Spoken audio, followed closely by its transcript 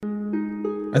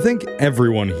I think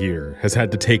everyone here has had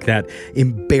to take that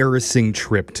embarrassing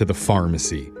trip to the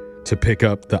pharmacy to pick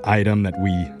up the item that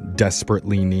we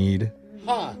desperately need.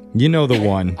 Huh. You know the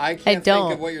one. I can't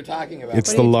think of what you're talking about.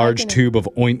 It's the large tube of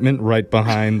ointment right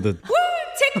behind the... Woo!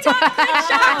 TikTok click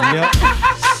shock!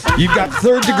 Yep. You've got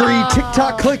third-degree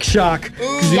TikTok click shock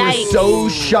because you were so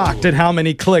shocked at how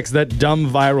many clicks that dumb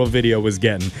viral video was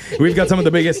getting. We've got some of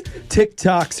the biggest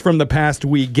TikToks from the past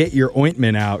week. Get your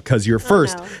ointment out because your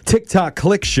first TikTok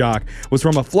click shock was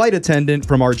from a flight attendant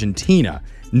from Argentina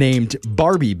named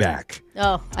Barbie Back.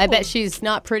 Oh, I bet she's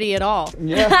not pretty at all.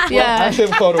 Yeah. Well, I actually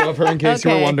have a photo of her in case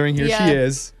you were wondering. Here she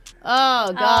is.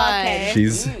 Oh, God. Okay.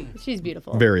 She's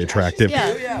beautiful. Very attractive.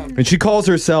 Yeah. And she calls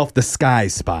herself the Sky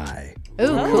Spy. Ooh,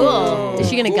 cool. Is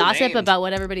she going to gossip about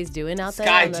what everybody's doing out there?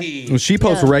 Sky Tea. Well, she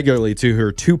posts regularly to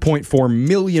her 2.4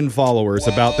 million followers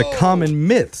about the common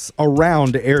myths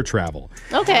around air travel.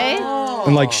 Okay.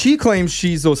 And like she claims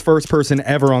she's the first person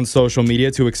ever on social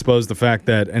media to expose the fact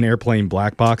that an airplane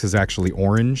black box is actually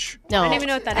orange. No. I don't even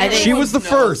know what that is. She was the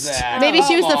first. Maybe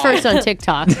she was the first on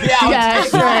TikTok. Yeah,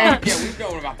 sure. Yeah, we've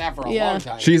known about that for a long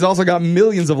time. She's also got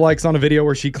millions of likes on a video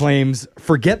where she claims,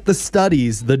 forget the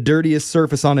studies, the dirtiest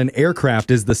surface on an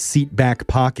aircraft is the seat back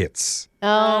pockets.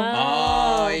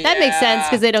 That makes sense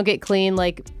because they don't get clean.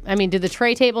 Do the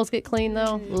tray tables get clean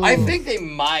though? Ooh. I think they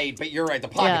might, but you're right. The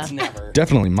pockets never.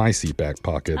 Definitely my seat back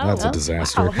pocket. That's a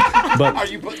disaster. But Are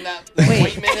you putting that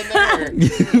ointment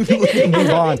in there? move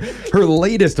on. Her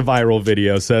latest viral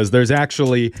video says there's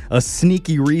actually a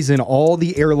sneaky reason all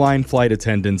the airline flight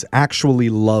attendants actually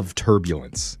love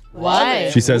turbulence. Why?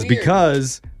 She says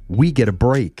because we get a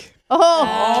break.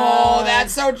 Oh,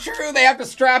 that's so true. They have to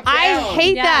strap down. I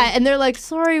hate that. And they're like,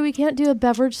 sorry, we can't do a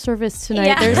beverage service tonight.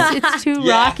 Yeah. It's too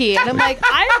rocky. And I'm like,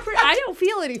 I don't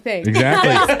feel anything.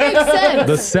 Exactly. Makes sense.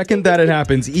 The second that it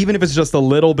happens, even if it's just a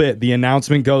little bit, the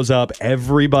announcement goes up.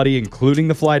 Everybody, including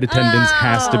the flight attendants,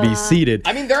 has to be seated.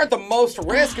 I mean, they're at the most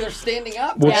risk. They're standing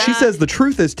up. Well, she says the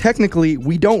truth is technically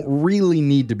we don't really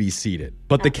need to be seated,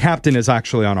 but the captain is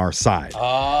actually on our side.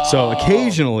 So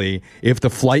occasionally, if the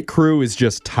flight crew is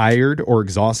just tired or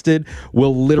exhausted,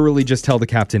 we'll literally just tell the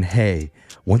captain, hey,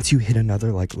 once you hit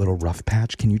another little rough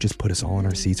patch, can you just put us all in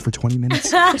our seats for 20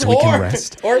 minutes so we can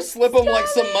rest? Or slip them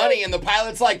some money, and the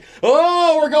pilot's like,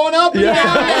 oh, we're going up and down.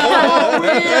 Oh,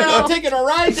 we're taking a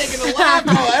right, taking a left.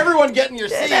 Oh, everyone get in your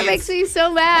seats. That makes me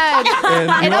so mad.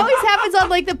 It always happens on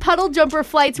the puddle jumper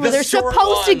flights where they're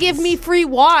supposed to give me free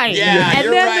wine. Yeah, and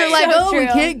you're then right. they're like, So we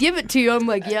true. can't give it to you. I'm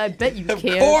like, yeah, I bet you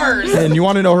can. Of course. And you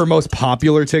want to know her most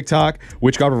popular TikTok,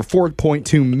 which got over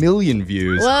 4.2 million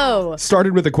views? Whoa.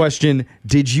 Started with a question,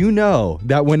 did you know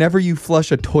that whenever you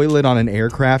flush a toilet on an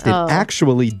aircraft, it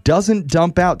actually doesn't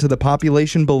dump out to the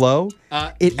population below?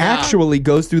 It actually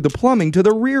goes through the plumbing to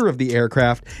the rear of the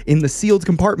aircraft in the sealed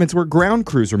compartments where ground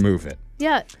crews remove it.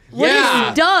 Yeah. What Yeah.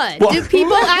 is done? Well, Do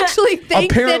people actually think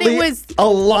that Apparently, it was... a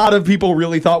lot of people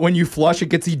really thought when you flush, it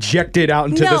gets ejected out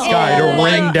into the No. sky to Oh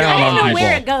my rain God. down I on don't know people.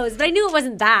 where it goes, but I knew it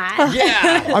wasn't that.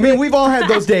 Yeah. I mean, we've all had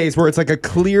those days where it's like a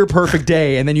clear, perfect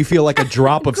day, and then you feel like a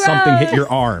drop of something hit your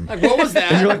arm. Like, what was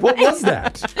that? And you're like, what was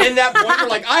that? In that point, you're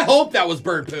like, I hope that was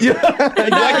bird poop.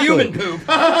 Not human poop.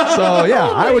 So, yeah,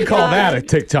 I would call that a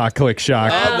TikTok click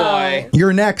shock. Oh, boy.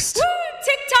 You're next.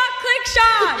 TikTok click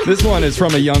shock. This one is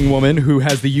from a young woman who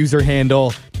has the user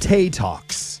handle Tay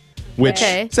Talks, which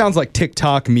sounds like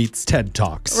TikTok meets TED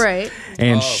Talks. Right.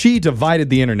 And she divided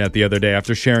the internet the other day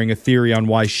after sharing a theory on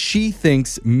why she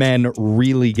thinks men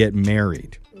really get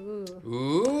married.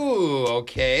 Ooh,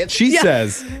 okay. She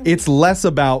says it's less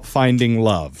about finding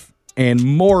love and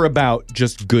more about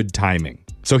just good timing.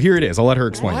 So here it is. I'll let her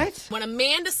explain. What? When a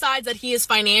man decides that he is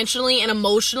financially and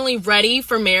emotionally ready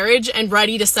for marriage and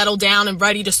ready to settle down and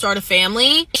ready to start a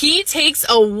family, he takes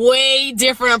a way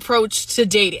different approach to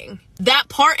dating. That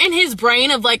part in his brain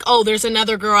of there's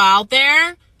another girl out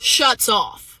there shuts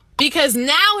off. Because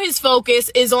now his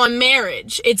focus is on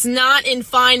marriage. It's not in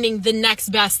finding the next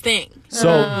best thing.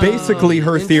 So basically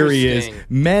her theory is Interesting.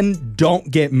 men don't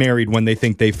get married when they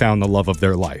think they found the love of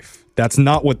their life. That's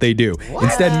not what they do.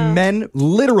 Instead, men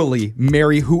literally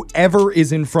marry whoever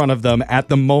is in front of them at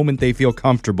the moment they feel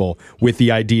comfortable with the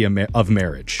idea of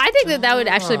marriage. I think that would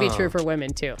actually be true for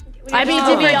women, too. I mean,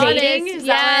 to be For honest, dating? Is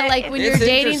that- when you're It's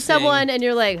dating interesting. someone and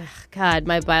you're like, God,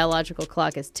 my biological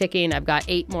clock is ticking. I've got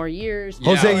 8 more years.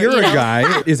 Jose, you're a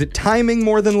guy. Is it timing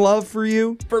more than love for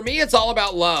you? For me, it's all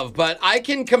about love, but I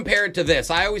can compare it to this.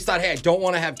 I always thought, hey, I don't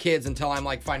want to have kids until I'm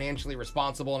like financially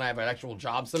responsible and I have an actual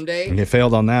job someday. And you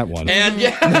failed on that one. And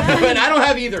yeah, but I don't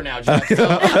have either now, Jeff.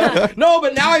 So. No,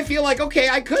 but now I feel like, okay,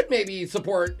 I could maybe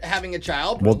support having a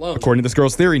child Well, alone. according to this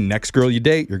girl's theory, next girl you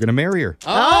date, you're going to marry her.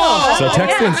 Oh, So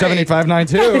text in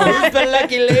 7592. Who's the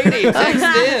lucky lady? Text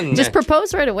in. Just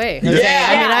propose right away. Yeah.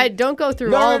 I mean, I don't go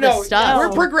through all this stuff. We're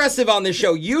progressive on this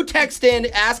show. You text in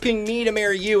asking me to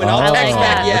marry you, and I'll text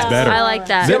back yes. That's better. I like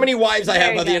that. See how many wives I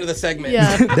have by the end of the segment.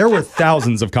 Yeah. There were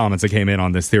thousands of comments that came in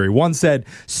on this theory. One said,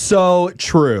 so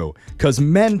true, because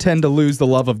men tend to lose the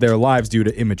love of their lives due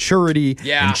to immaturity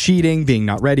and cheating, being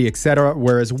not ready, etc.,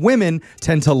 whereas women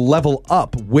tend to level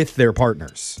up with their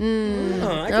partners. I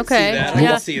can Okay. see that. I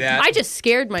can see that. I just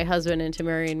scared my husband into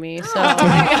marrying me. So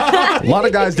A lot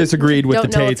of guys disagreed with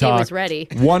Don't the know Tay if he Talk. was ready.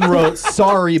 One wrote,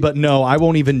 sorry, but no, I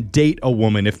won't even date a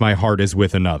woman if my heart is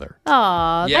with another.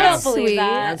 Aw, Yeah. I that's don't believe sweet.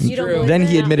 that. That's You don't true. believe Then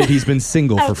he that? admitted he's been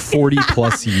single for 40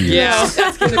 plus years. Yeah,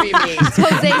 that's going to be me.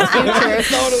 Jose's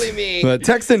future. Totally me. But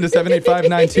text into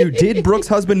 78592. Did Brooke's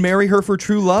husband marry her for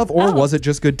true love, or was it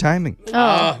just good timing?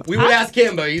 We would ask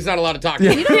him, but he's not allowed to talk to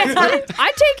me.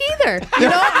 I take either. You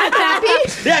know, I'm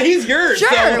happy. Yeah, he's yours. Sure,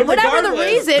 so whatever the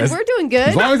regardless. reason, we're doing good.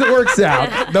 As long as it works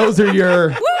out. Those are your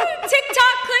Woo!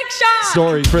 TikTok click shot.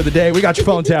 stories for the day. We got your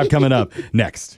phone tab coming up next.